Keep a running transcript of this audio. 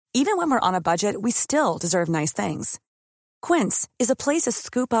Even when we're on a budget, we still deserve nice things. Quince is a place to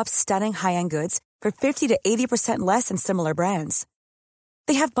scoop up stunning high-end goods for 50 to 80% less than similar brands.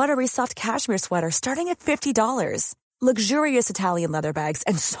 They have buttery soft cashmere sweaters starting at $50, luxurious Italian leather bags,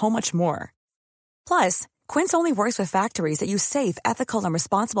 and so much more. Plus, Quince only works with factories that use safe, ethical, and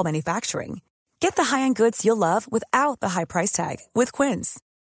responsible manufacturing. Get the high-end goods you'll love without the high price tag with Quince.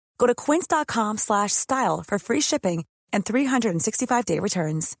 Go to quince.com/style for free shipping and 365-day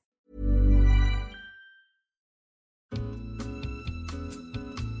returns.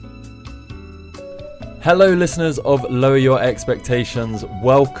 Hello, listeners of Lower Your Expectations.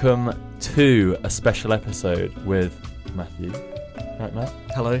 Welcome to a special episode with Matthew. Right, Matt?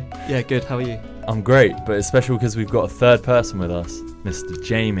 Hello. Yeah, good. How are you? I'm great, but it's special because we've got a third person with us, Mr.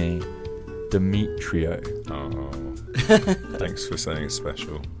 Jamie Demetrio. Oh, thanks for saying it's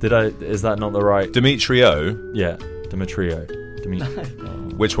special. Is that not the right? Demetrio? Yeah, Demetrio.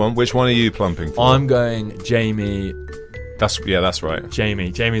 Which one? Which one are you plumping for? I'm going Jamie. That's right.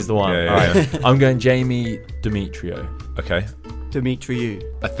 Jamie's the one. Yeah, All right. I'm going Jamie Demetrio. Okay. Demetriou.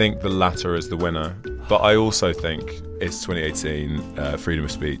 I think the latter is the winner, but I also think it's 2018, freedom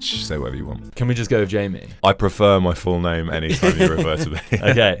of speech, say whatever you want. Can we just go with Jamie? I prefer my full name anytime you refer to me.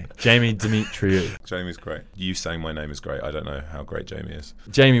 Okay, Jamie Demetriou. Jamie's great. You saying my name is great. I don't know how great Jamie is.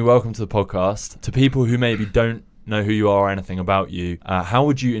 Jamie, welcome to the podcast. To people who maybe don't know who you are or anything about you, how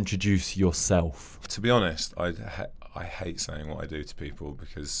would you introduce yourself? To be honest, I hate saying what I do to people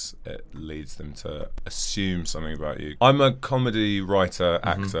because it leads them to assume something about you. I'm a comedy writer,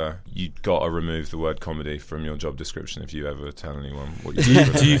 actor. You've got to remove the word comedy from your job description if you ever tell anyone what you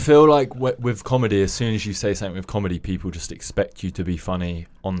do. Do you feel like with comedy, as soon as you say something with comedy, people just expect you to be funny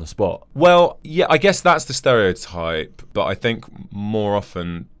on the spot? Well, yeah, I guess that's the stereotype, but I think more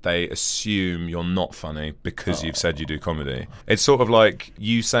often they assume you're not funny because you've said you do comedy. It's sort of like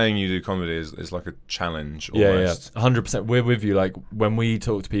you saying you do comedy is like a challenge almost. Yeah, 100%. We're with you. Like when we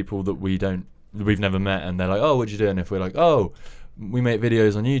talk to people that we've never met and they're like, oh, what do you do? And if we're like, oh, we make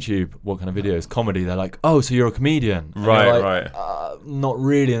videos on YouTube. What kind of videos? Comedy. They're like, oh, so you're a comedian. And Right. Not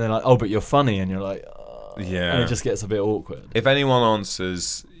really. And they're like, oh, but you're funny. And you're like, yeah. And it just gets a bit awkward. If anyone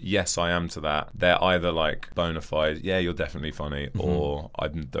answers yes, I am to that, they're either like bona fide, yeah, you're definitely funny, or I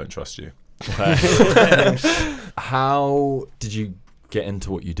don't trust you. Okay. How did you get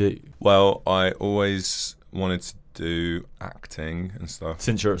into what you do? Well, I always wanted to do acting and stuff.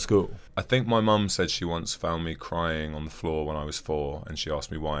 Since you're at school? I think my mum said she once found me crying on the floor when I was 4, and she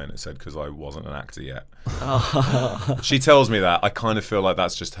asked me why, and it said because I wasn't an actor yet. She tells me that. I kind of feel like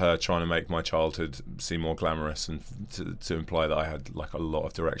that's just her trying to make my childhood seem more glamorous and to imply that I had like a lot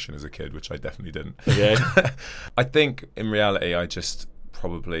of direction as a kid, which I definitely didn't. Okay. I think in reality I just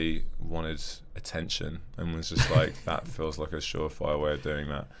probably wanted attention and was just like, that feels like a surefire way of doing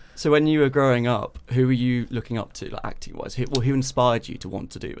that. So when you were growing up, who were you looking up to, like acting-wise? Who inspired you to want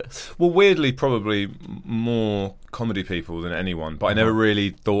to do this? Well, weirdly, probably more comedy people than anyone, but I never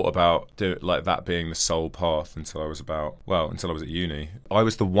really thought about like that being the sole path until I was at uni. I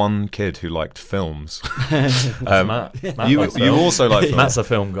was the one kid who liked films. Matt You also like films. Matt's a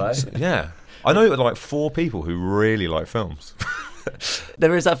film guy. Yeah. I know like 4 people who really like films.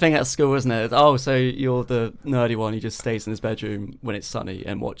 There is that thing at school, isn't it? Oh, so you're the nerdy one who just stays in his bedroom when it's sunny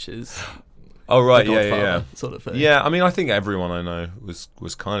and watches. Oh right, The yeah, Godfather sort of thing. Yeah, I mean, I think everyone I know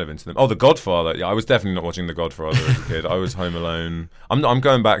was kind of into them. Oh, The Godfather. Yeah, I was definitely not watching The Godfather as a kid. I was Home Alone. I'm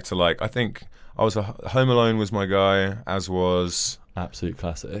going back to like I think I was Home Alone was my guy, as was Absolute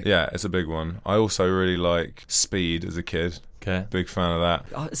classic. Yeah, it's a big one. I also really like Speed as a kid. Okay. Big fan of that.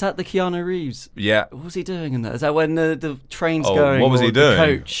 Oh, is that the Keanu Reeves? Yeah. What was he doing in that? Is that when the train's going? What was he doing?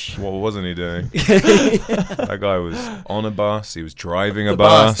 The coach. What wasn't he doing? That guy was on a bus. He was driving a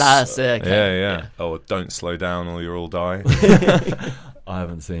bus. That's it. Okay. Yeah. Oh, don't slow down or you'll all die. I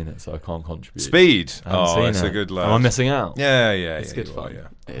haven't seen it, so I can't contribute. Speed. I haven't seen it's it. a good lad. Am I missing out? Yeah. It's good you fun. are, yeah.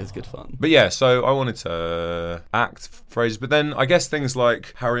 It is good fun. But yeah, so I wanted to act phrases, but then I guess things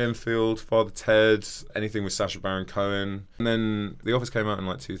like Harry Enfield, Father Ted, anything with Sacha Baron Cohen. And then The Office came out in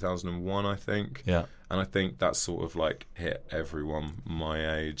like 2001, I think. Yeah. And I think that sort of like hit everyone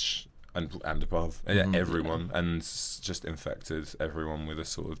my age and above, everyone, and just infected everyone with a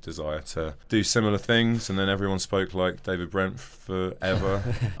sort of desire to do similar things, and then everyone spoke like David Brent forever.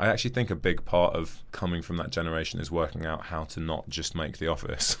 I actually think a big part of coming from that generation is working out how to not just make The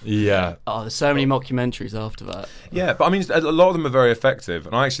Office. Yeah. Oh, there's so many mockumentaries after that. Yeah, but I mean, a lot of them are very effective,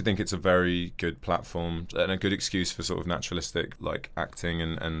 and I actually think it's a very good platform and a good excuse for sort of naturalistic like acting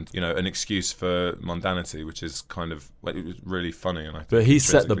and an excuse for mundanity, which is kind of like, it was really funny. And I think But he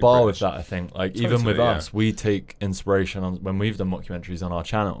set the bar with that, I think. Like, even with Totally, us, we take inspiration on when we've done mockumentaries on our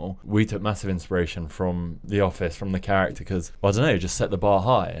channel. We took massive inspiration from The Office, from the character, because, well, I don't know, just set the bar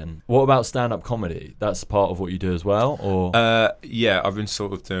high. And what about stand-up comedy? That's part of what you do as well, or? Yeah, I've been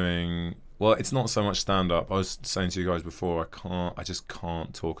sort of doing. Well, it's not so much stand-up. I was saying to you guys before, I just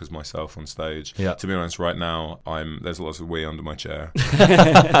can't talk as myself on stage. Yeah. To be honest, right now, there's lots of wee under my chair.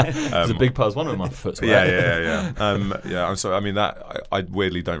 It's a big part. It's one of my foot's Yeah. I'm sorry. I mean, that I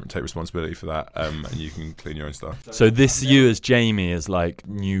weirdly don't take responsibility for that. And you can clean your own stuff. So this you as Jamie is like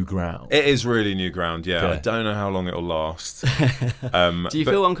new ground. It is really new ground. Yeah, Okay. I don't know how long it'll last. Do you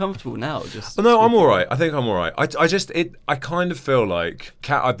feel uncomfortable now? Just No, I'm all right. I think I'm all right. I kind of feel like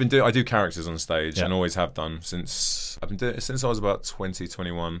I do characters on stage, Yeah. and always have done since I've been doing it since I was about 20,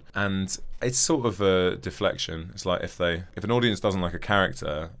 21, and it's sort of a deflection. It's like if an audience doesn't like a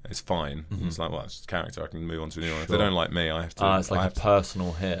character, it's fine. It's like, well, it's just a character. I can move on to a new one. If they don't like me, I have to. It's like a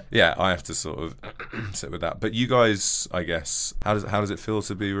personal hit. Yeah, I have to sort of sit with that. But you guys, I guess, how does it feel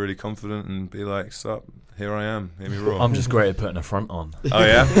to be really confident and be like, "Sup, here I am, hear me roar"? I'm just great at putting a front on. Oh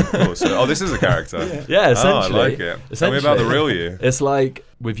yeah, cool. So, this is a character. Yeah, essentially. Oh, I like it. Tell me about the real you. It's like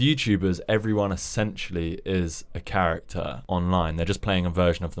with YouTubers, everyone essentially is a character online. They're just playing a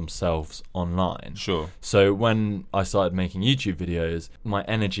version of themselves online. Sure. So when I started making YouTube videos, my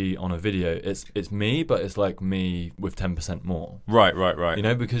energy on a video, it's me, but it's like me with 10% more. Right. You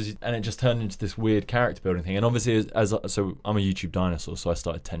know, and it just turned into this weird character building thing. And obviously, so I'm a YouTube dinosaur, so I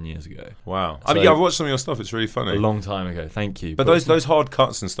started 10 years ago. Wow. So, I mean, yeah, I've watched some of your stuff. It's really funny. A long time ago. Thank you. But those hard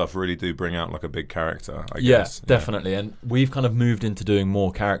cuts and stuff really do bring out like a big character, I guess. Yeah, definitely. And we've kind of moved into doing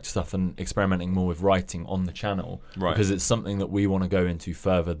more character stuff and experimenting more with writing on the channel. Right. Because it's something that we want to go into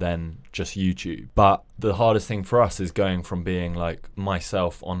further than just YouTube. But the hardest thing for us is going from being like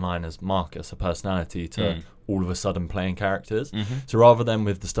myself online as Marcus, a personality, to all of a sudden playing characters. So rather than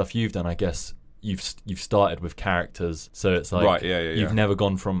with the stuff you've done, I guess you've started with characters, so it's like you've never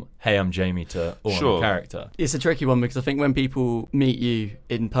gone from hey, I'm Jamie to I'm a character. It's a tricky one because I think when people meet you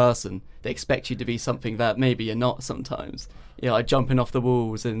in person, they expect you to be something that maybe you're not sometimes. You know, like jumping off the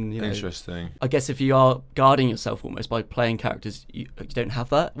walls and, you know. Interesting. I guess if you are guarding yourself almost by playing characters, you don't have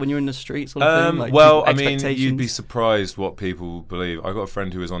that when you're in the streets sort of thing? Like, well, I mean, you'd be surprised what people believe. I got a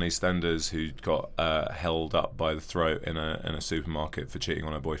friend who was on EastEnders who got held up by the throat in a supermarket for cheating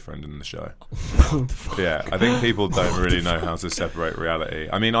on her boyfriend in the show. Yeah, I think people don't really know how to separate reality.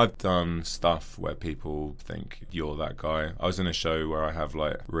 I mean, I've done stuff where people think you're that guy. I was in a show where I have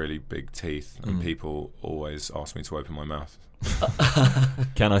like really big teeth and people always ask me to open my mouth.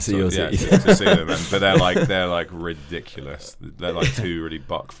 Can I see your teeth? To see them, but they're like ridiculous. They're like two really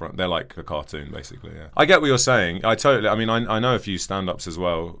buck front. They're like a cartoon, basically. Yeah. I get what you're saying. I mean, I know a few stand-ups as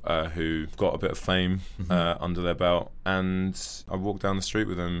well who got a bit of fame under their belt, and I walk down the street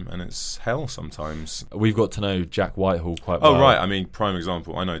with them, and it's hell sometimes. We've got to know Jack Whitehall quite well. Oh right, I mean, prime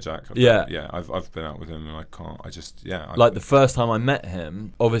example. I know Jack. I've been out with him, and I can't. Like the first time I met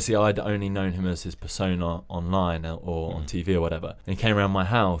him, obviously I'd only known him as his persona online or on TV or whatever. And he came around my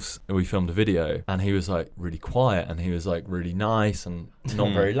house and we filmed a video, and he was like really quiet, and he was like really nice and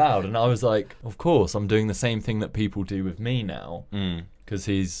not very loud. And I was like, of course, I'm doing the same thing that people do with me now,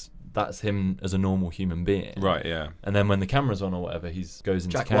 because that's him as a normal human being. Right, yeah. And then when the camera's on or whatever, he goes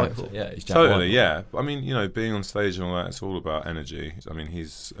into Jack character. Whitehall. Yeah, he's Jack Totally, Whitehall. yeah. I mean, you know, being on stage and all that, it's all about energy. I mean,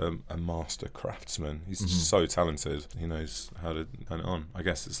 he's a master craftsman. He's so talented. He knows how to turn it on. I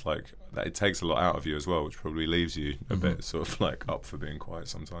guess it's like, it takes a lot out of you as well, which probably leaves you a bit sort of like up for being quiet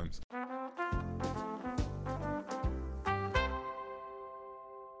sometimes.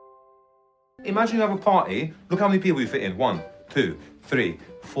 Imagine you have a party. Look how many people you fit in. 1, 2, 3,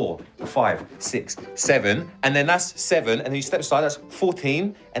 4, 5, 6, 7. And then that's 7. And then you step aside, that's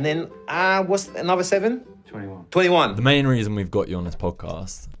 14. And then, what's another 7? 21. The main reason we've got you on this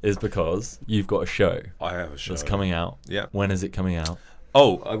podcast is because you've got a show. I have a show that's coming out. Yeah. When is it coming out?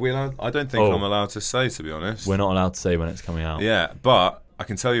 Oh, are we allowed? I don't think I'm allowed to say, to be honest. We're not allowed to say when it's coming out. Yeah, but I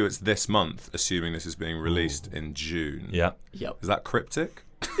can tell you it's this month, assuming this is being released in June. Yeah. Yep. Is that cryptic?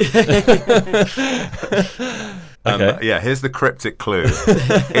 Okay. Yeah, here's the cryptic clue.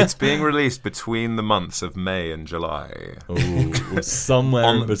 It's being released between the months of May and July. Ooh,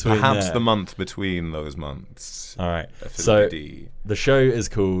 somewhere in between perhaps there. the month between those months. All right. So the show is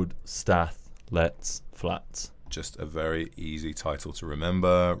called Stath Let's Flats. Just a very easy title to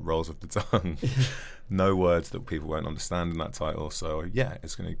remember, rolls off the tongue. No words that people won't understand in that title. So yeah,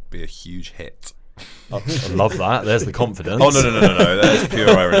 it's going to be a huge hit. I love that. There's the confidence. Oh, no. That's pure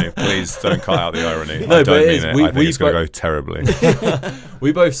irony. Please don't cut out the irony. No, I but don't it mean is. it. I think it's going to both- go terribly.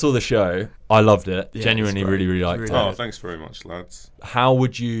 We both saw the show. I loved it. Yeah, Genuinely, it's great. really liked Really it. Oh, thanks very much, lads. How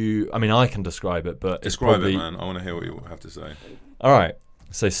would you... I mean, I can describe it, but Describe it's probably... it, man. I want to hear what you have to say. All right.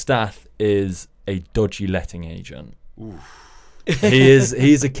 So Stath is a dodgy letting agent. Oof.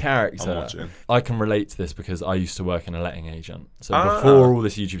 He's a character. I'm watching. I can relate to this because I used to work in a letting agent. So Ah. before all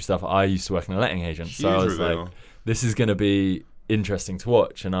this YouTube stuff, I used to work in a letting agent. So I Huge was reveal. like, this is going to be interesting to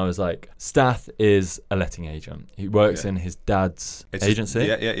watch. And I was like, Stath is a letting agent. He works Yeah. in his dad's It's his- agency.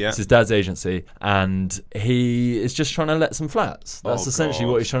 yeah. It's his dad's agency. And he is just trying to let some flats. That's Oh, essentially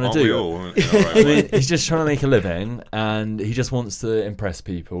God. what he's trying to Aren't do. we all in our own I way? mean, he's just trying to make a living, and he just wants to impress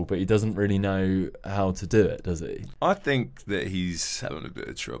people, but he doesn't really know how to do it, does he? I think that he's having a bit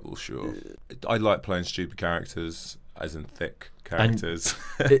of trouble, sure. I like playing stupid characters, as in thick characters.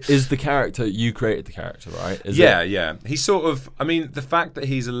 Is the character, you created the character, right? Is Yeah. it- He's sort of, I mean, the fact that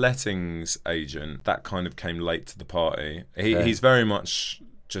he's a lettings agent, that kind of came late to the party. Okay. He's very much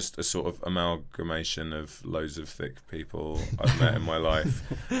just a sort of amalgamation of loads of thick people I've met in my life.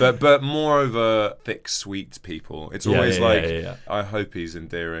 But moreover, thick, sweet people. It's Yeah, always yeah, like, yeah. I hope he's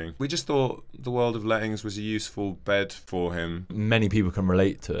endearing. We just thought the world of lettings was a useful bed for him. Many people can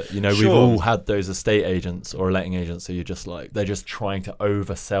relate to it. You know, we've Sure. all had those estate agents or a letting agents, so you're just like, they're just trying to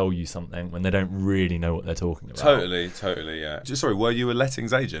oversell you something when they don't really know what they're talking about. Totally, yeah. Sorry, were you a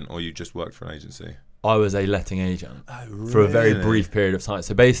lettings agent or you just worked for an agency? I was a letting agent for a very really? brief period of time.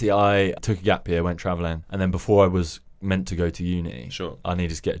 So basically, I took a gap year, went travelling, and then before I was meant to go to uni, Sure. I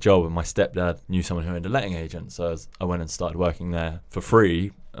needed to get a job, and my stepdad knew someone who owned a letting agent, so I went and started working there for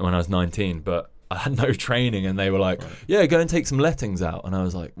free when I was 19, but I had no training, and they were like, yeah, go and take some lettings out, and I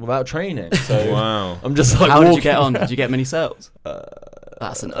was like, without training. So Wow. I'm just like, How did you walking get on? around. Did you get many sales?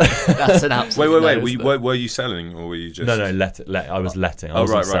 That's an absolute Wait. no, Were you selling or were you just... No, I was letting. I Oh,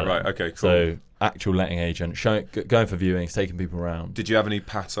 wasn't right. selling. Okay, cool. So actual letting agent, going for viewings, taking people around. Did you have any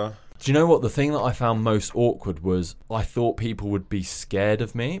patter? Do you know what? The thing that I found most awkward was I thought people would be scared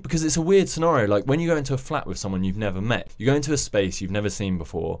of me because it's a weird scenario. Like when you go into a flat with someone you've never met, you go into a space you've never seen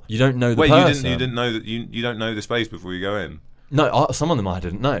before. You don't know the Wait, person. you didn't know that you don't know the space before you go in. No, some of them I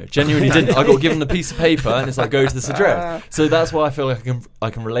didn't know. Genuinely didn't. I got given the piece of paper and it's like, go to this address. So that's why I feel like I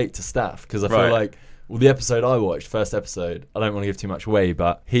can relate to Staff because I feel Right. like, well, the episode I watched, first episode, I don't want to give too much away,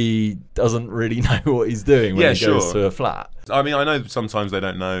 but he doesn't really know what he's doing when Yeah, he goes sure. to a flat. I mean, I know sometimes they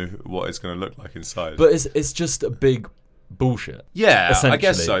don't know what it's going to look like inside. But it's just a big bullshit. yeah, I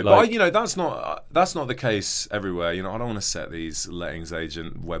guess so. essentially, But like- you know, that's not the case everywhere. You know, I don't want to set these lettings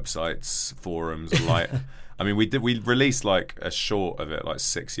agent websites, forums alight. I mean, we released like a short of it like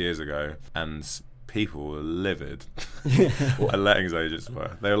 6 years ago, and people were livid. Lettings agents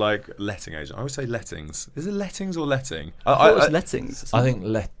were. They were like letting agent. I always say lettings. Is it lettings or letting? I thought it was lettings. I think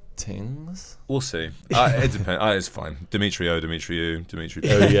lettings. We'll see. It depends. It's fine. Dimitri, Dimitri,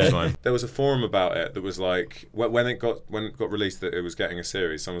 Oh, yeah. it's fine. There was a forum about it that was like when it got released that it was getting a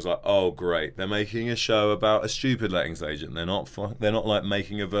series. Someone was like, "Oh, great! They're making a show about a stupid lettings agent. They're not like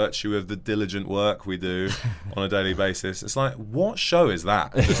making a virtue of the diligent work we do on a daily basis." It's like, what show is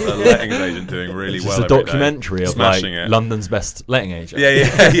that? Just a lettings agent doing really It's well. just a every day. documentary of like Smashing it. London's best letting agent.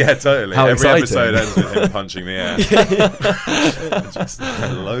 Yeah, totally. How Every exciting. episode ends with him punching the air. Just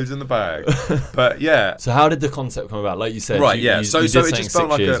loads in the bag. But yeah. So how did the concept come about? Like you said, Right, you, yeah. You, So you it did just something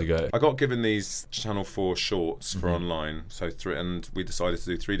felt 6 like years ago. I got given these Channel 4 shorts for online, and we decided to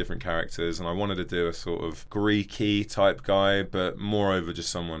do 3 different characters, and I wanted to do a sort of Greeky type guy, but moreover just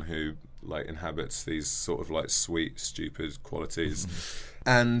someone who like inhabits these sort of like sweet, stupid qualities.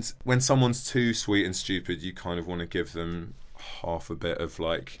 And when someone's too sweet and stupid, you kind of want to give them half a bit of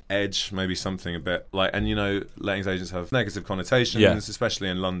like edge, maybe something a bit like, and you know, lettings agents have negative connotations, Yeah. especially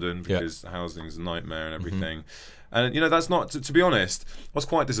in London because housing's a nightmare and everything. And you know, that's not to be honest, I was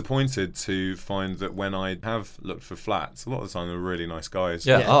quite disappointed to find that when I have looked for flats, a lot of the time they're really nice guys.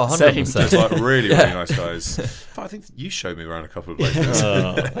 Yeah, Yeah, oh, 100%. same. Just like really nice guys. But I think you showed me around a couple of places.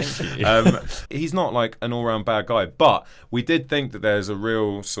 Oh, thank you. He's not like an all-round bad guy, but we did think that there's a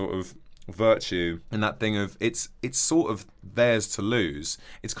real sort of virtue in that thing of it's sort of theirs to lose.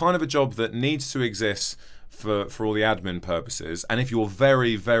 It's kind of a job that needs to exist for all the admin purposes, and if you're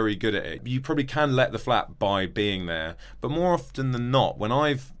very, very good at it, you probably can let the flat by being there. But more often than not, when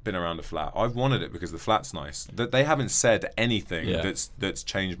I've been around a flat, I've wanted it because the flat's nice. That they haven't said anything Yeah. that's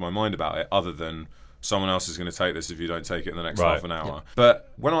changed my mind about it, other than someone else is going to take this if you don't take it in the next Right. half an hour.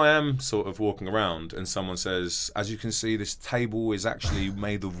 But when I am sort of walking around and someone says, as you can see, this table is actually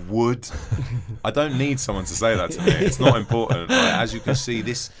made of wood, I don't need someone to say that to me. It's not important. Like, as you can see,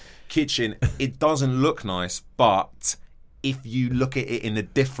 this kitchen, it doesn't look nice, but if you look at it in a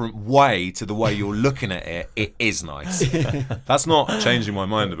different way to the way you're looking at it, it is nice. That's not changing my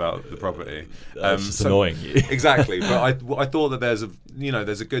mind about the property. That's just annoying you. Exactly. But I thought that there's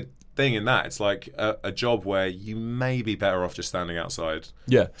a good thing in that. It's like a job where you may be better off just standing outside.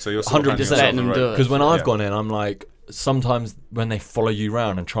 Yeah. So you're sort of 100% letting them do it. Because when I've gone in, I'm like, sometimes when they follow you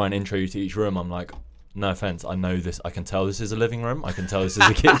around and try and intro you to each room, I'm like, no offense, I know this. I can tell this is a living room. I can tell this is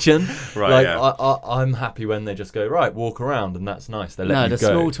a kitchen. Right. I'm happy when they just go, right, walk around, and that's nice. They let you the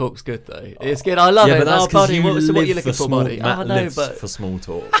go. small talk's good though. It's good. I love it. But that's buddy, you what are you live looking for, buddy? Matt I know, lives but for small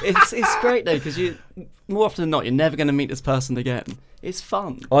talk. it's great though because you more often than not you're never going to meet this person again. It's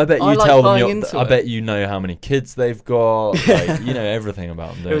fun. I bet you like tell them. buying into I it. bet you know how many kids they've got. Like, you know everything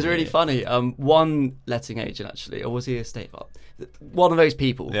about them. It was really funny. One letting agent actually, or was he a estate agent? One of those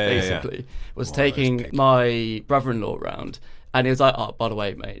people basically was taking my brother-in-law around, and he was like, "Oh, by the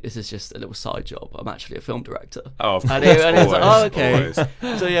way, mate, this is just a little side job. I'm actually a film director." Oh, of and course. he was like, "Oh, okay." Always.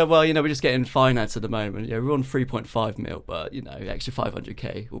 So yeah, well, we're just getting finance at the moment. Yeah, we're on 3.5 mil, but extra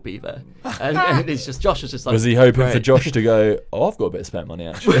 500k will be there. And it's just Josh was just like, was he hoping for great. Josh to go? Oh, I've got a bit of spare money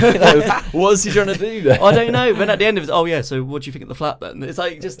actually. What was he trying to do there? I don't know. But at the end of it, oh yeah. So what do you think of the flat then? It's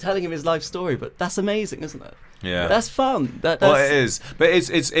like just telling him his life story, but that's amazing, isn't it? Yeah, that's fun. That's, well, it is, but it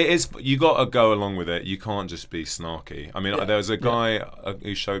is. You got to go along with it. You can't just be snarky. I mean, there was a guy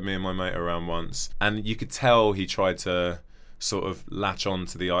who showed me and my mate around once, and you could tell he tried to sort of latch on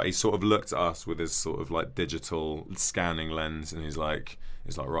to the art. He sort of looked at us with his sort of like digital scanning lens, and he's like,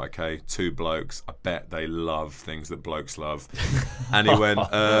 right, okay, two blokes. I bet they love things that blokes love. And he went,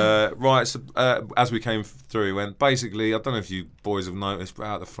 right. So, as we came through, he went, basically, I don't know if you boys have noticed, but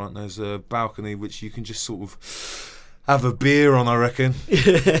out the front there's a balcony which you can just sort of have a beer on, I reckon.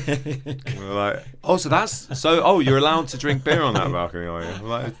 We're like, you're allowed to drink beer on that balcony, are you? We're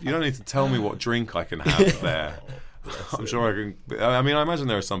like, you don't need to tell me what drink I can have there. I'm sure I can. I mean, I imagine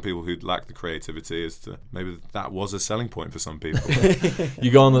there are some people who lack the creativity as to maybe that was a selling point for some people. You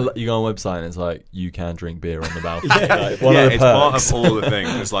go on the website and it's like you can drink beer on the balcony. Like, it's part of all the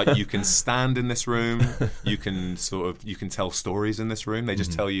things. It's like you can stand in this room, you can tell stories in this room. They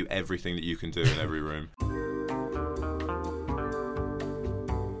just tell you everything that you can do in every room.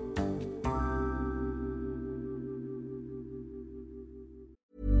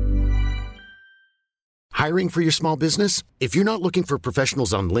 Hiring for your small business? If you're not looking for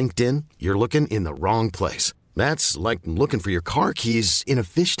professionals on LinkedIn, you're looking in the wrong place. That's like looking for your car keys in a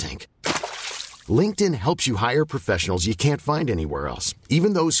fish tank. LinkedIn helps you hire professionals you can't find anywhere else,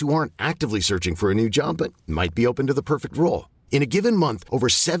 even those who aren't actively searching for a new job but might be open to the perfect role. In a given month, over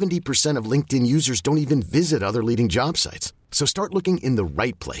 70% of LinkedIn users don't even visit other leading job sites. So start looking in the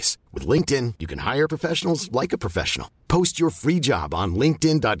right place. With LinkedIn, you can hire professionals like a professional. Post your free job on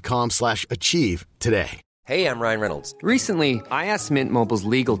linkedin.com/achieve today. Hey, I'm Ryan Reynolds. Recently, I asked Mint Mobile's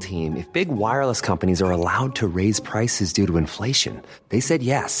legal team if big wireless companies are allowed to raise prices due to inflation. They said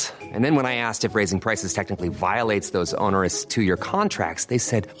yes. And then when I asked if raising prices technically violates those onerous 2-year contracts, they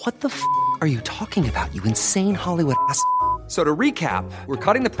said, "What the f*** are you talking about, you insane Hollywood ass?" So to recap, we're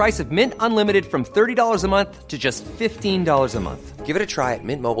cutting the price of Mint Unlimited from $30 a month to just $15 a month. Give it a try at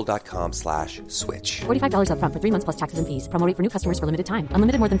mintmobile.com/switch. $45 up front for 3 months plus taxes and fees. Promo rate for new customers for limited time.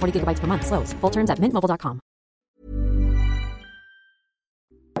 Unlimited more than 40 gigabytes per month. Slows full terms at mintmobile.com.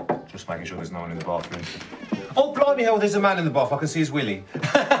 Just making sure there's no one in the bathroom. Oh, blimey hell, there's a man in the bath. I can see his willy.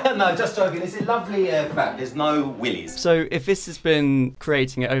 No, just joking. It's a lovely flat. There's no willies. So if this has been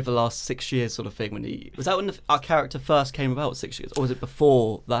creating it over the last 6 years sort of thing, was that when our character first came about 6 years? Or was it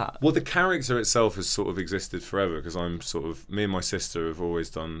before that? Well, the character itself has sort of existed forever because me and my sister have always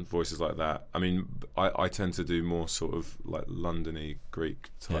done voices like that. I mean, I tend to do more sort of like London-y Greek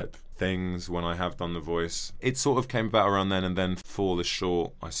type things when I have done the voice. It sort of came about around then, and then for the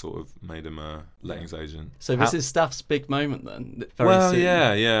short, I sort of made him a lettings agent. So this is Staff's big moment then? Well, soon.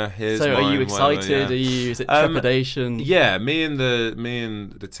 Yeah. So are you excited? Is it trepidation? Yeah, me and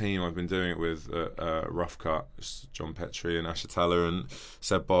the team I've been doing it with, Rough Cut, John Petrie and Asher Taller and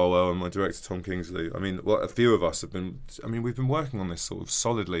Seb Barwell and my director Tom Kingsley. I mean, a few of us have been. I mean, we've been working on this sort of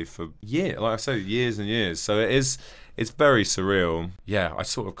solidly for years. Like I say, years and years. So it is. It's very surreal. Yeah, I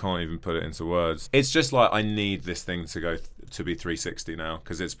sort of can't even put it into words. It's just like I need this thing to go to be 360 now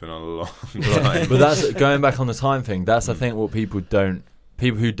because it's been a long time. But that's going back on the time thing. That's I think what people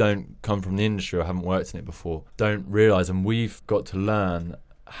who don't come from the industry or haven't worked in it before don't realise, and we've got to learn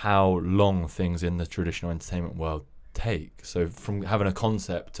how long things in the traditional entertainment world take? So from having a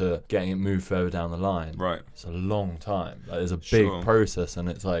concept to getting it moved further down the line, Right. it's a long time. Like, there's a big Sure. process, and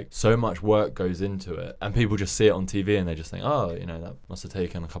it's like so much work goes into it, and people just see it on TV and they just think, oh, you know, that must have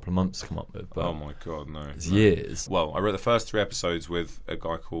taken a couple of months to come up with. But Oh my God, no. it's no. years. Well, I wrote the first 3 episodes with a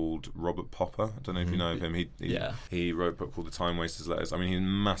guy called Robert Popper. I don't know if you know of him. He wrote a book called The Time Wasters Letters. I mean, he's a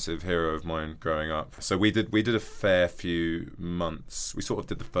massive hero of mine growing up. So we did a fair few months. We sort of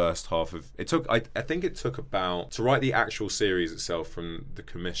did the first half of it. Took I think it took about, to write the actual series itself from the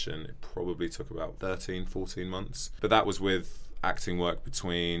commission, it probably took about 13, 14 months. But that was with acting work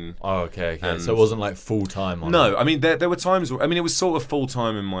between. Oh, okay. And So it wasn't like full time on No, it. I mean there were times where, I mean, it was sort of full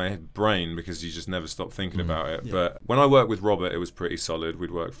time in my brain because you just never stop thinking about it. Yeah. But when I worked with Robert, it was pretty solid. We'd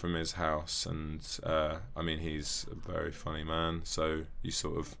work from his house, and I mean, he's a very funny man. So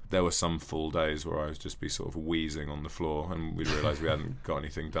there were some full days where I would just be sort of wheezing on the floor, and we'd realise we hadn't got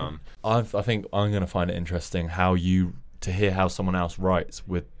anything done. I think I'm going to find it interesting to hear how someone else writes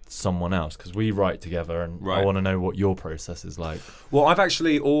with someone else, because we write together, and I want to know what your process is like. Well, I've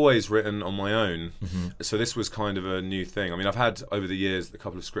actually always written on my own, so this was kind of a new thing. I mean, I've had over the years a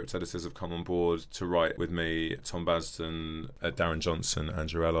couple of script editors have come on board to write with me, Tom Basden, Darren Johnson,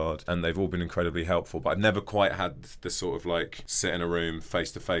 Andrew Ellard, and they've all been incredibly helpful, but I've never quite had the sort of like sit in a room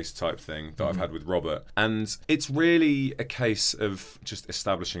face-to-face type thing that I've had with Robert. And it's really a case of just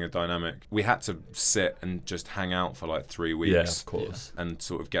establishing a dynamic. We had to sit and just hang out for like 3 weeks. Yeah, of course. And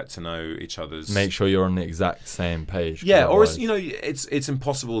sort of get to know each other's. Make sure you're on the exact same page. Yeah, or it's, you know, it's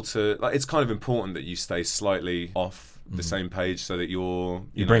impossible to, like, it's kind of important that you stay slightly off the same page so that you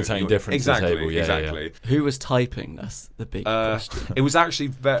bring something different to the table. Yeah, exactly. yeah. Who was typing? That's the big question. It was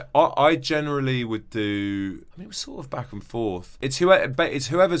actually I generally would do. I mean, it was sort of back and forth. It's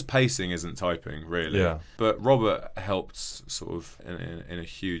whoever's pacing isn't typing really. Yeah. But Robert helped sort of in a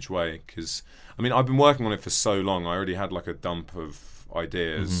huge way, because I mean, I've been working on it for so long. I already had like a dump of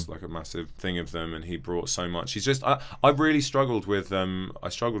ideas, like a massive thing of them, and he brought so much. He's just I've really struggled with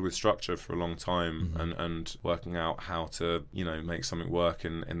structure for a long time, and working out how to, you know, make something work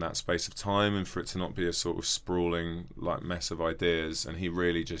in that space of time, and for it to not be a sort of sprawling like mess of ideas. And he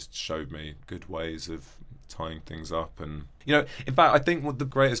really just showed me good ways of tying things up. And, you know, in fact, I think what the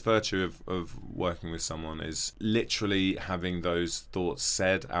greatest virtue of working with someone is literally having those thoughts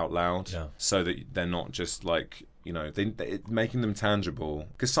said out loud, so that they're not just like, you know, making them tangible,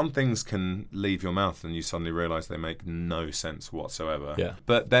 because some things can leave your mouth and you suddenly realise they make no sense whatsoever. Yeah.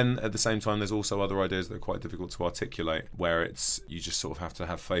 But then at the same time, there's also other ideas that are quite difficult to articulate, where you just sort of have to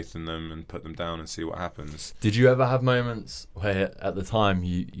have faith in them and put them down and see what happens. Did you ever have moments where at the time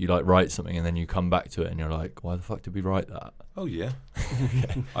you like write something and then you come back to it and you're like, why the fuck did we write that? Oh yeah.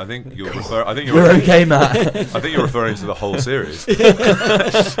 Okay. I think you're okay, Matt. I think you're referring to the whole series.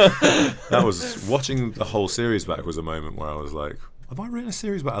 That was, watching the whole series back was a moment where I was like, have I written a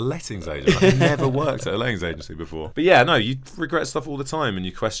series about a lettings agent? I've never worked at a lettings agency before. But yeah, no, you regret stuff all the time and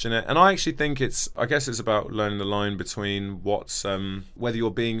you question it. And I actually think I guess it's about learning the line between what's, whether you're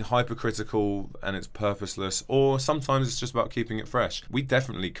being hypercritical and it's purposeless, or sometimes it's just about keeping it fresh. We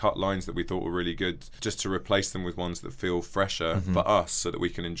definitely cut lines that we thought were really good just to replace them with ones that feel fresher for us, so that we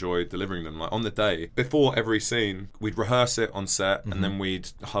can enjoy delivering them. Like on the day, before every scene, we'd rehearse it on set, and then we'd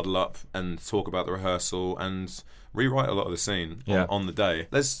huddle up and talk about the rehearsal and rewrite a lot of the scene on the day.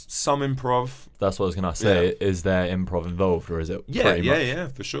 There's some improv. That's what I was going to say. Yeah. Is there improv involved, or is it pretty much? Yeah,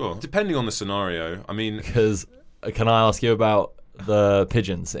 for sure. Depending on the scenario. I mean... Because, can I ask you about the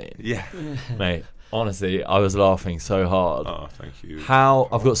pigeon scene? Yeah. Mate, honestly, I was laughing so hard. Oh, thank you.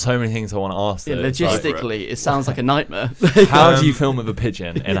 I've got so many things I want to ask. Yeah, logistically, it sounds like a nightmare. How do you film with a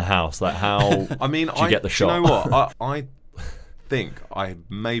pigeon in a house? Like, how I mean, do you get the shot? You know what? I think I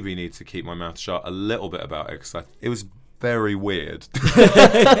maybe need to keep my mouth shut a little bit about it, because it was very weird.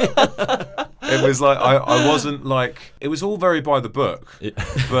 It was like I wasn't like, it was all very by the book,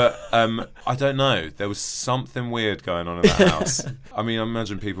 but I don't know, there was something weird going on in that house. I mean, I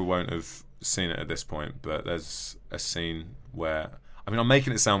imagine people won't have seen it at this point, but there's a scene where, I mean, I'm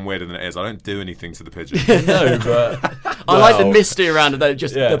making it sound weirder than it is. I don't do anything to the pigeon. No, but I like the mystery around it, though,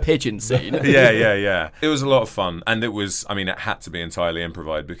 just the pigeon scene. Yeah. It was a lot of fun, and it was, I mean, it had to be entirely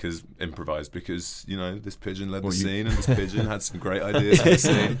improvised because, you know, this pigeon led the scene, and this pigeon had some great ideas for the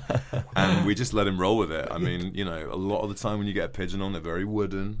scene, and we just let him roll with it. I mean, you know, a lot of the time when you get a pigeon on, they're very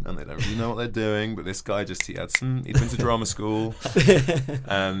wooden, and they don't really know what they're doing, but this guy he'd been to drama school,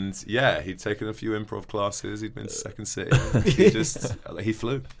 and yeah, he'd taken a few improv classes, he'd been to Second City, he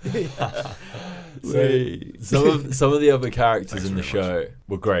flew. Some of the other characters in the show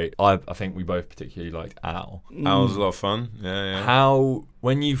were great. I think we both particularly liked Al. Al was a lot of fun. Yeah. How,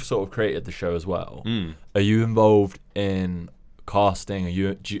 when you've sort of created the show as well, are you involved in casting? Are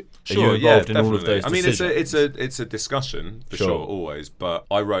you involved in all of those decisions? I mean, it's a discussion for sure, always. But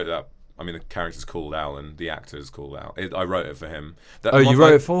I wrote that. I mean, the character's called Al and the actor's called Al. I wrote it for him. You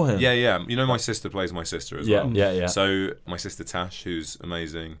wrote it for him? Yeah. You know, my sister plays my sister as well. Yeah. So my sister Tash, who's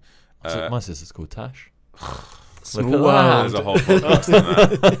amazing. My sister's called Tash. Small world. There's a whole podcast on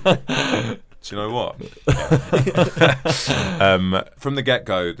that. Do you know what? Yeah. From the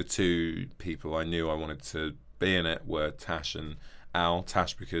get-go, the two people I knew I wanted to be in it were Tash and Al.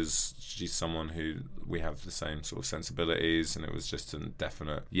 Tash because she's someone who we have the same sort of sensibilities, and it was just a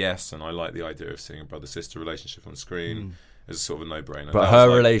definite yes. And I like the idea of seeing a brother-sister relationship on screen as sort of a no-brainer. But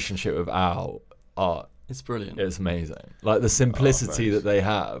her relationship with Al, it's brilliant. It's amazing. Like the simplicity that they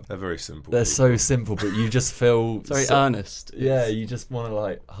have. They're very simple. They're so simple, but you just feel very earnest. Yeah, you just want to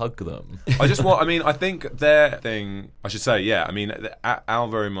like hug them. I think their thing, I should say, yeah. I mean, Al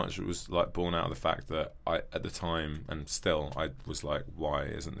very much was like born out of the fact that I, at the time, and still, I was like, why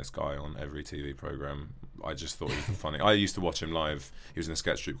isn't this guy on every TV program? I just thought he was funny. I used to watch him live. He was in a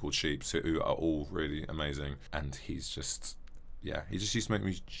sketch troupe called Sheeps, who are all really amazing, and he's just, he just used to make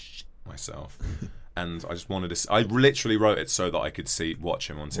me myself. And I just wanted to. I literally wrote it so that I could watch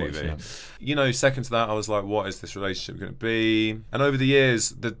him on TV. You know, second to that, I was like, "What is this relationship going to be?" And over the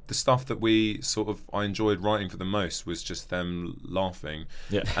years, the stuff that I enjoyed writing for the most was just them laughing.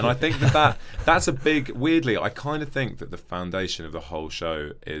 Yeah. And I think that's a big. Weirdly, I kind of think that the foundation of the whole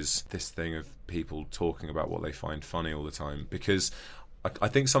show is this thing of people talking about what they find funny all the time, because I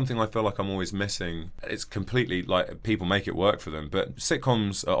think something I feel like I'm always missing, it's completely like people make it work for them, but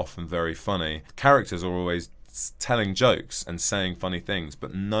sitcoms are often very funny. Characters are always telling jokes and saying funny things,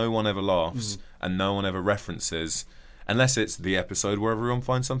 but no one ever laughs and no one ever references, unless it's the episode where everyone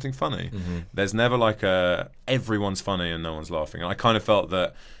finds something funny. There's never like everyone's funny and no one's laughing. And I kind of felt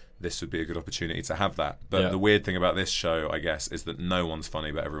that this would be a good opportunity to have that. But the weird thing about this show, I guess, is that no one's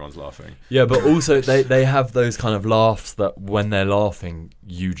funny, but everyone's laughing. Yeah, but also they have those kind of laughs that when they're laughing,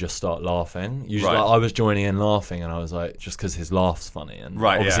 you just start laughing. Usually, I was joining in laughing, and I was like, just because his laugh's funny. And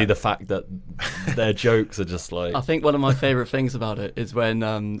obviously the fact that their jokes are just like... I think one of my favourite things about it is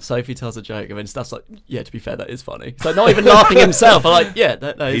when Sophie tells a joke, and then Staff's like, yeah, to be fair, that is funny. So not even laughing himself. I'm like, yeah,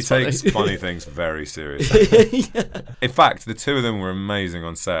 that is funny. He takes funny things very seriously. In fact, the two of them were amazing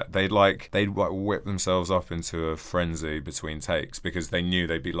on set. They'd whip themselves up into a frenzy between takes because they knew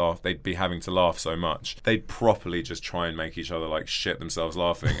they'd be having to laugh so much. They'd properly just try and make each other like shit themselves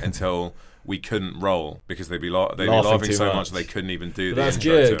laughing until we couldn't roll because they'd be laughing so much they couldn't even do the intro. That's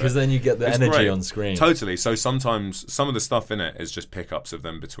good because then you get the energy great. On screen. Totally. So sometimes some of the stuff in it is just pickups of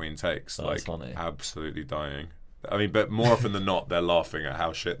them between takes, that's funny. Absolutely dying. I mean, but more often than not, they're laughing at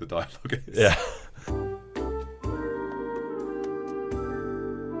how shit the dialogue is. Yeah.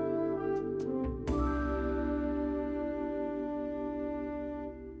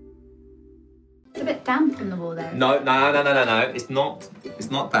 It's a bit damp on the wall there. No. It's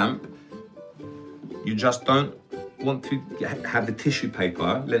not damp. You just don't want to have the tissue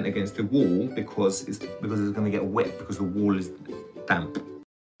paper lent against the wall because it's going to get wet because the wall is damp.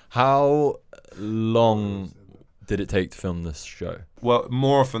 How long did it take to film this show? Well,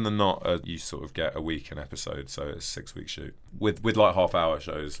 more often than not, you sort of get a week an episode, so it's a 6-week shoot with like half-hour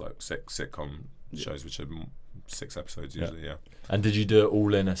shows, like sitcom shows, which are 6 episodes usually. Yeah. And did you do it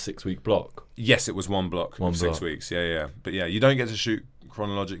all in a 6-week block? Yes, it was one block of 6 weeks. Yeah. But yeah, you don't get to shoot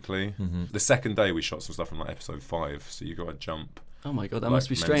chronologically. The second day we shot some stuff from like episode 5, so you got to jump. Oh my god, that must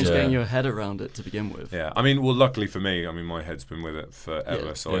be strange getting your head around it to begin with. Yeah, I mean, well, luckily for me, my head's been with it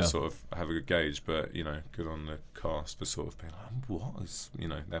forever, so I sort of have a good gauge. But good on the cast for sort of being like, what is, they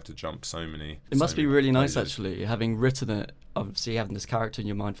have to jump so many. It must be really nice, pages. actually, having written it. Obviously, having this character in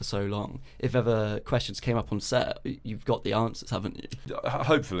your mind for so long. If ever questions came up on set, you've got the answers, haven't you?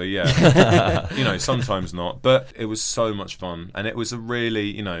 Hopefully, yeah. Sometimes not, but it was so much fun, and it was a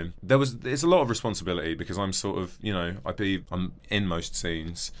really, it's a lot of responsibility because I'm sort of, I'm in most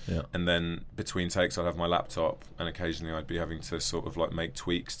scenes, and then between takes I'd have my laptop, and occasionally I'd be having to sort of like make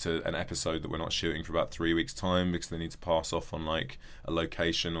tweaks to an episode that we're not shooting for about 3 weeks' time because they need to pass off on like a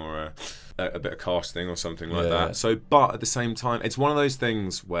location or a bit of casting or something like that. So, but at the same time, it's one of those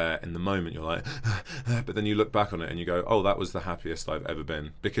things where in the moment you're like, but then you look back on it and you go, oh, that was the happiest I've ever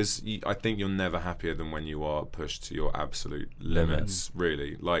been, because I think you're never happier than when you are pushed to your absolute limits.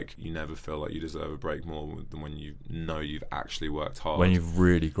 Really, like you never feel like you deserve a break more than when you know you've actually worked hard, when you've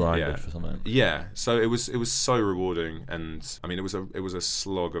really grinded for something. So it was so rewarding, and I mean it was a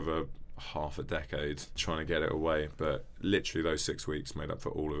slog of a half a decade trying to get it away, but literally those 6 weeks made up for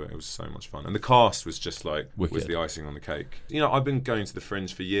all of it. It was so much fun, and the cast was just like Wicked. was the icing on the cake. I've been going to the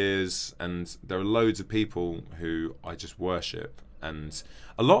Fringe for years, and there are loads of people who I just worship, and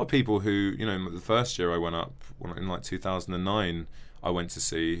a lot of people who, the first year I went up in like 2009, I went to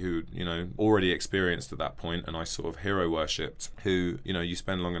see, who, already experienced at that point, and I sort of hero worshipped, who, you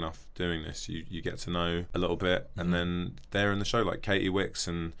spend long enough doing this, you get to know a little bit, and then they're in the show, like Katie Wicks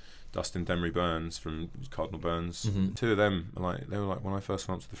and Dustin Demery Burns from Cardinal Burns. Two of them, they were like when I first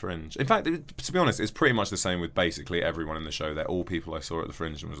went up to the Fringe. In fact, to be honest, it's pretty much the same with basically everyone in the show. They're all people I saw at the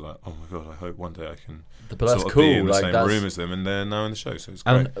Fringe and was like, oh my God, I hope one day I can be in the same room as them, and they're now in the show, so it's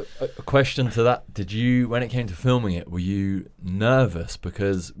great. And a question to that, did you, when it came to filming it, were you nervous?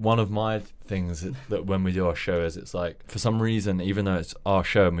 Because one of my things that when we do our show is, it's like, for some reason, even though it's our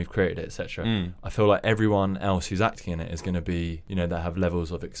show and we've created it, etc., I feel like everyone else who's acting in it is going to be, that have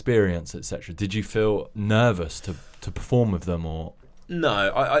levels of experience, etc. Did you feel nervous to perform with them, or?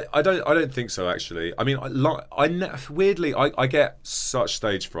 No, I don't think so, actually. I mean, weirdly, I get such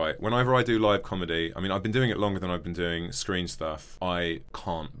stage fright whenever I do live comedy. I mean, I've been doing it longer than I've been doing screen stuff. I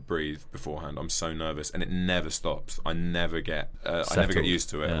can't breathe beforehand. I'm so nervous, and it never stops. I never get used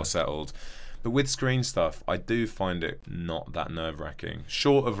to it or settled. But with screen stuff, I do find it not that nerve-wracking.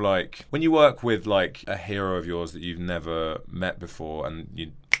 Short of like when you work with like a hero of yours that you've never met before, and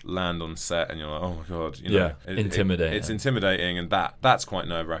you land on set and you're like, oh my God, intimidating. It's intimidating, and that's quite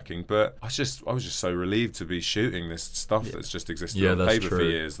nerve-wracking. But I was just so relieved to be shooting this stuff that's just existed on paper for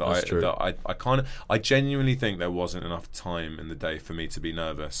years that I genuinely think there wasn't enough time in the day for me to be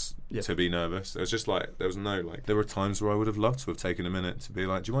nervous. To be nervous, it was just like there were times where I would have loved to have taken a minute to be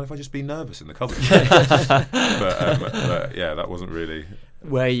like, do you mind if I just be nervous in the cupboard? but yeah, that wasn't really.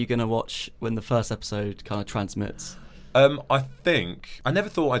 Where are you going to watch when the first episode kind of transmits? I think I never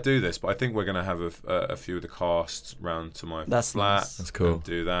thought I'd do this, but I think we're going to have a few of the cast round to my flat. Nice. That's cool. And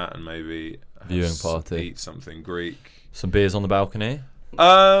do that, and maybe viewing party, eat something Greek, some beers on the balcony.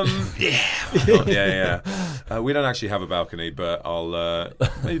 Yeah. We don't actually have a balcony, but I'll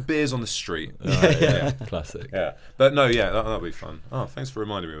maybe beers on the street. Yeah. Classic. Yeah, but no, that'll be fun. Oh, thanks for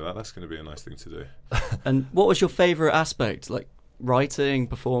reminding me of that. That's going to be a nice thing to do. And what was your favourite aspect? Like writing,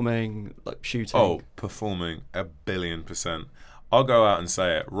 performing, like shooting? Oh, performing 1,000,000,000%. I'll go out and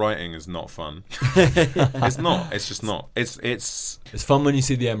say it. Writing is not fun. It's not. It's just not. It's fun when you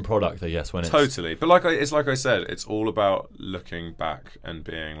see the end product, I guess. When totally. But like I said, it's all about looking back and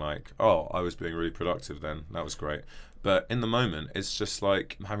being like, oh, I was being really productive then. That was great. But in the moment, it's just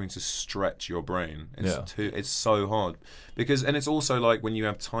like having to stretch your brain. It's so hard because, and it's also like when you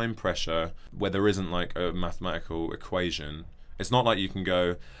have time pressure where there isn't like a mathematical equation. It's not like you can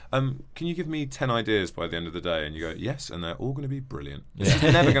go, can you give me 10 ideas by the end of the day? And you go, yes, and they're all going to be brilliant. It's just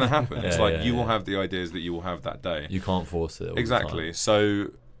never going to happen. It's you will have the ideas that you will have that day. You can't force it. Exactly. So,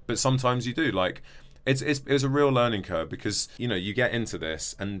 but sometimes you do. Like, it was a real learning curve because, you get into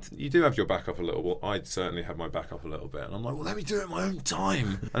this and you do have your back up a little. Well, I'd certainly have my back up a little bit. And I'm like, well, let me do it in my own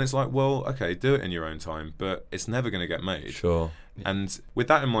time. And it's like, well, okay, do it in your own time, but it's never going to get made. Sure. And with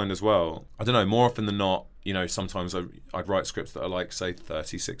that in mind as well, I don't know, more often than not, sometimes I'd write scripts that are like, say,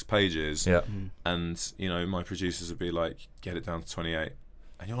 36 pages. Yeah. And, my producers would be like, get it down to 28.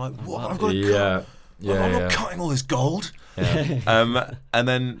 And you're like, what? I've got to cut. I'm not cutting all this gold. Yeah. And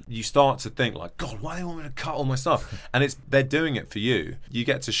then you start to think like, God, why do they want me to cut all my stuff? And they're doing it for you. You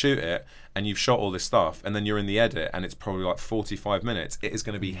get to shoot it and you've shot all this stuff, and then you're in the edit and it's probably like 45 minutes. It is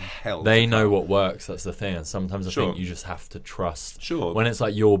going to be hell. They know what works. That's the thing. And sometimes I think you just have to trust. Sure. When it's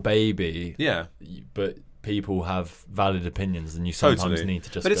like your baby. Yeah. But people have valid opinions, and you sometimes need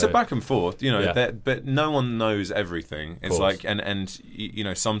to just. But it's a back and forth, But no one knows everything. It's like, and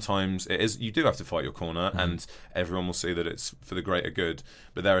sometimes it is. You do have to fight your corner, and everyone will see that it's for the greater good.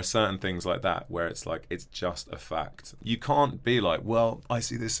 But there are certain things like that where it's like it's just a fact. You can't be like, well, I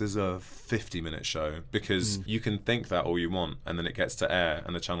see this as a 50-minute show, because you can think that all you want, and then it gets to air,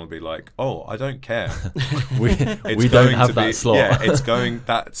 and the channel will be like, oh, I don't care. we don't have that slot. Yeah,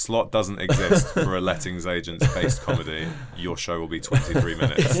 that slot doesn't exist for a lettings agents based comedy. Your show will be 23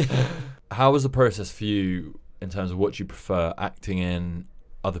 minutes. How was the process for you in terms of what you prefer, acting in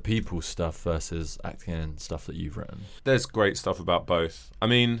other people's stuff versus acting in stuff that you've written? There's great stuff about both. I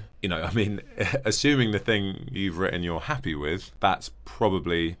mean, assuming the thing you've written you're happy with, that's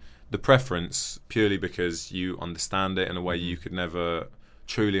probably the preference, purely because you understand it in a way you could never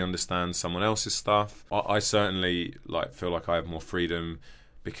truly understand someone else's stuff. I certainly feel like I have more freedom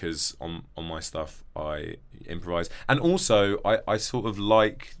because on my stuff I improvise, and also I sort of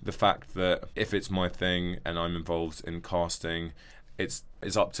like the fact that if it's my thing and I'm involved in casting, it's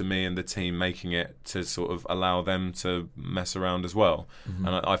it's up to me and the team making it to sort of allow them to mess around as well.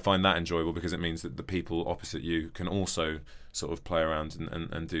 And I find that enjoyable because it means that the people opposite you can also sort of play around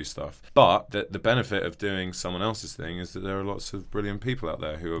and do stuff. But the benefit of doing someone else's thing is that there are lots of brilliant people out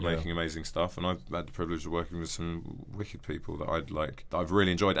there who are making amazing stuff, and I've had the privilege of working with some wicked people that I've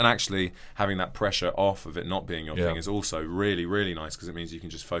really enjoyed. And actually having that pressure off of it not being your thing is also really, really nice, because it means you can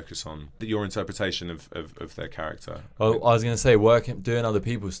just focus on your interpretation of their character. Well, I was going to say, doing other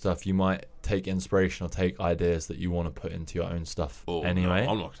people's stuff, you might take inspiration or take ideas that you want to put into your own stuff anyway.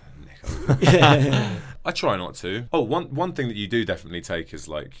 No, I'm not I try not to. One thing that you do definitely take is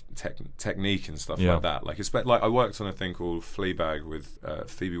like technique and stuff like that. Like I worked on a thing called Fleabag with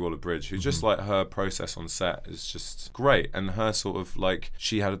Phoebe Waller-Bridge, who just like her process on set is just great, and her sort of like,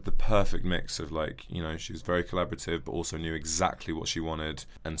 she had the perfect mix of like, you know, she was very collaborative but also knew exactly what she wanted,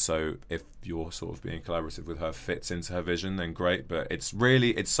 and so if you're sort of being collaborative with her fits into her vision, then great. But it's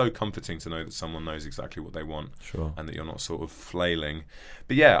so comforting to know that someone knows exactly what they want, and that you're not sort of flailing.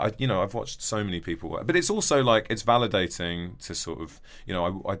 But yeah, I've watched so many people work, but it's also like, it's validating to sort of, you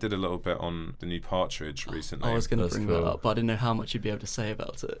know, I did a little bit on the new Partridge recently. I was going to bring that up, but I didn't know how much you'd be able to say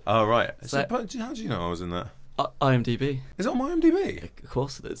about it. Oh right. So how do you know I was in that? IMDb. Is it on my IMDb? Of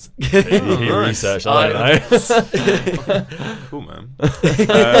course it is. He researched, I don't know. Cool, man.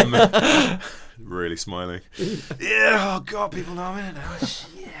 Really smiling. Yeah, oh god, people know I'm in it now.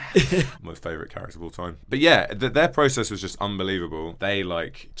 Yeah. My favourite character of all time. But yeah, their process was just unbelievable. They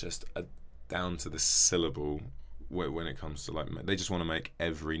like just down to the syllable when it comes to like, they just want to make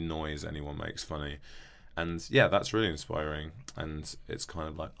every noise anyone makes funny. And yeah, that's really inspiring. And it's kind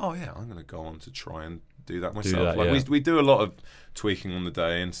of like, oh yeah, I'm going to go on to try and do that myself. We do a lot of tweaking on the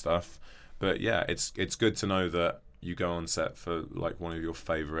day and stuff. But yeah, it's good to know that you go on set for like one of your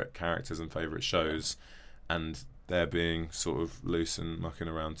favourite characters and favourite shows, and they're being sort of loose and mucking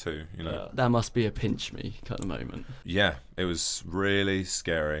around too, you know. That must be a pinch me kind of moment. Yeah, it was really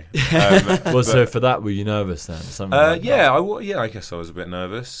scary. So for that, were you nervous then? I guess I was a bit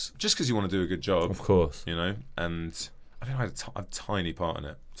nervous, just because you want to do a good job, of course, you know. And I think I had a tiny part in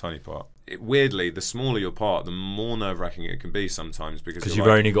it. Weirdly, the smaller your part, the more nerve-wracking it can be sometimes, because you've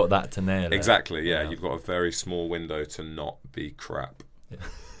only got that to nail it. Exactly, yeah. You've got a very small window to not be crap.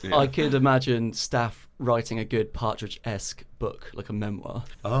 Yeah. I could imagine staff writing a good Partridge-esque book, like a memoir.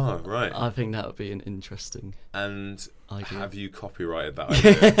 Oh, right. I think that would be an interesting idea. Have you copyrighted that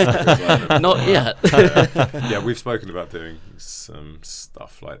idea? Not yet. Yeah, we've spoken about doing some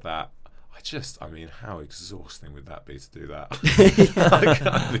stuff like that. How exhausting would that be to do that?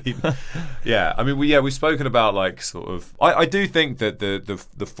 We've spoken about like sort of. I do think that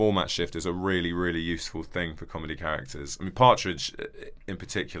the format shift is a really, really useful thing for comedy characters. I mean, Partridge in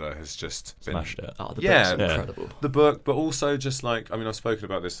particular has just smashed it. Oh, the book's incredible. The book, but also just like, I mean, I've spoken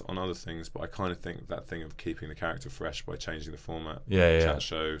about this on other things, but I kind of think that thing of keeping the character fresh by changing the format. Chat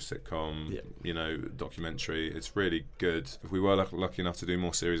show, sitcom, you know, documentary. It's really good. If we were lucky enough to do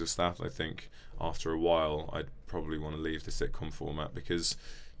more series of stuff, I think after a while I'd probably want to leave the sitcom format, because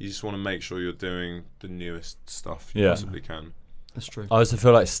you just want to make sure you're doing the newest stuff you possibly can. That's true. I also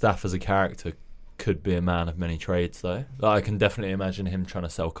feel like Staff as a character could be a man of many trades, though. Like, I can definitely imagine him trying to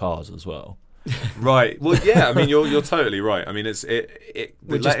sell cars as well. Right. Well, yeah. I mean, you're totally right. I mean,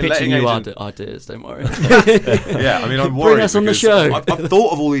 we're just pitching you ideas. Don't worry. Yeah. I mean, I'm worried. Bring us on the show. I've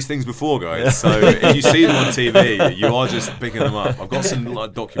thought of all these things before, guys. So if you see them on TV, you are just picking them up. I've got some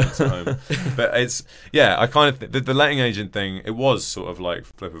documents at home. But I kind of the letting agent thing. It was sort of like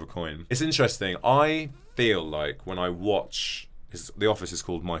flip of a coin. It's interesting. I feel like when I watch. The office is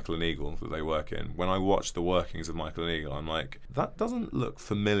called Michael and Eagle that they work in. When I watch the workings of Michael and Eagle, I'm like, that doesn't look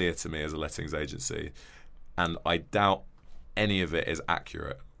familiar to me as a lettings agency, and I doubt any of it is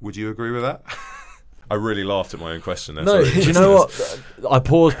accurate. Would you agree with that? I really laughed at my own question there. No, do you know what? I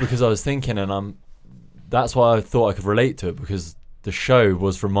paused because I was thinking, and that's why I thought I could relate to it, because the show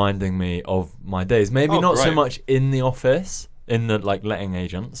was reminding me of my days. Maybe not so much in the office, in the like letting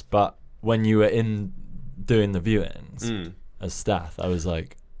agents, but when you were in doing the viewings. As Staff, I was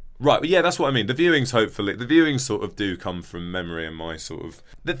like, right, yeah, that's what I mean. The viewings sort of do come from memory, and my sort of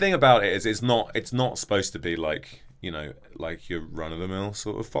the thing about it is it's not supposed to be like, you know, like your run of the mill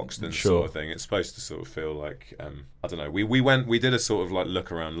sort of Foxton sort of thing. It's supposed to sort of feel like I don't know. We did a sort of like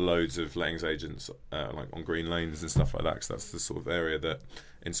look around loads of lettings agents like on Green Lanes and stuff like that, because that's the sort of area that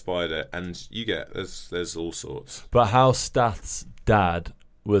inspired it. And you get there's all sorts. But how Stath's dad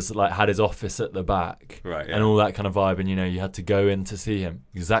was like had his office at the back, right, and all that kind of vibe, and you had to go in to see him.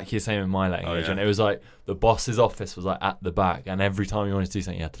 Exactly the same in my letting agent. It was like the boss's office was like at the back, and every time you wanted to do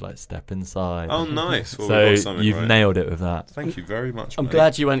something, you had to like step inside. Oh, nice. Well, so you've nailed it with that. Thank you very much. I'm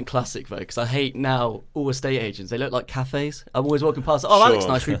glad you went classic though, because I hate now all estate agents. They look like cafes. I'm always walking past. Oh, that looks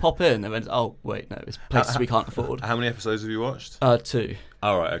nice. Should we pop in? And then, oh wait, no, it's places we can't afford. How many episodes have you watched? 2.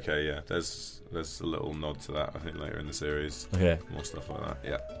 Oh, right, okay, yeah. There's a little nod to that, I think, later in the series. Okay. More stuff like that,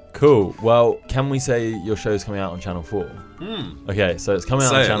 yeah. Cool. Well, can we say your show's coming out on Channel 4? Okay, so it's coming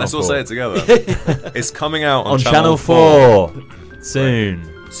out on Channel 4. Let's all say it together. It's coming out on Channel 4. Soon.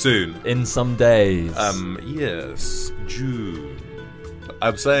 Right. Soon. In some days. Yes. June.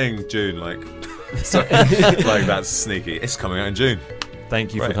 I'm saying June, like... like, that's sneaky. It's coming out in June.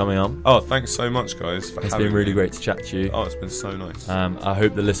 Thank you for coming on. Oh, thanks so much, guys, for having me. It's been really great to chat to you. Oh, it's been so nice. I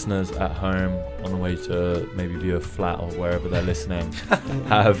hope the listeners at home, on the way to maybe view a flat or wherever they're listening,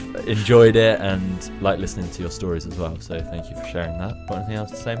 have enjoyed it and like listening to your stories as well. So thank you for sharing that. Got anything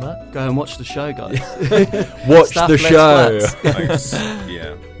else to say, Matt? Go and watch the show, guys. Watch the show. Thanks.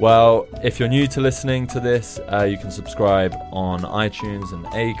 Yeah. Well, if you're new to listening to this, you can subscribe on iTunes and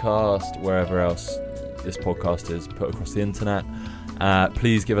Acast, wherever else this podcast is put across the internet.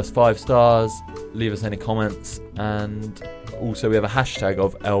 Please give us 5 stars, leave us any comments, and also we have a hashtag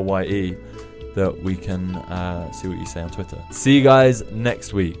of LYE that we can see what you say on Twitter. See you guys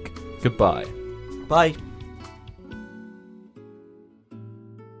next week. Goodbye. Bye.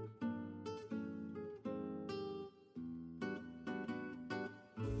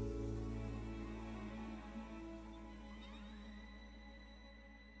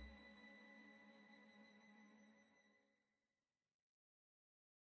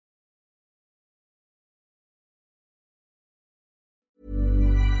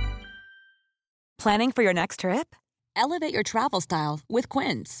 Planning for your next trip? Elevate your travel style with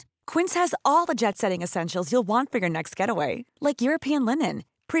Quince. Quince has all the jet-setting essentials you'll want for your next getaway, like European linen,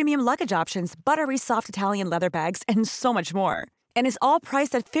 premium luggage options, buttery soft Italian leather bags, and so much more. And is all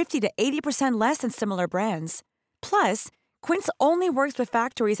priced at 50 to 80% less than similar brands. Plus, Quince only works with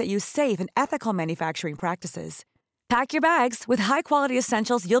factories that use safe and ethical manufacturing practices. Pack your bags with high-quality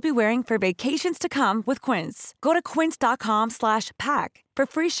essentials you'll be wearing for vacations to come with Quince. Go to quince.com/pack for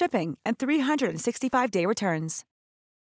free shipping and 365-day returns.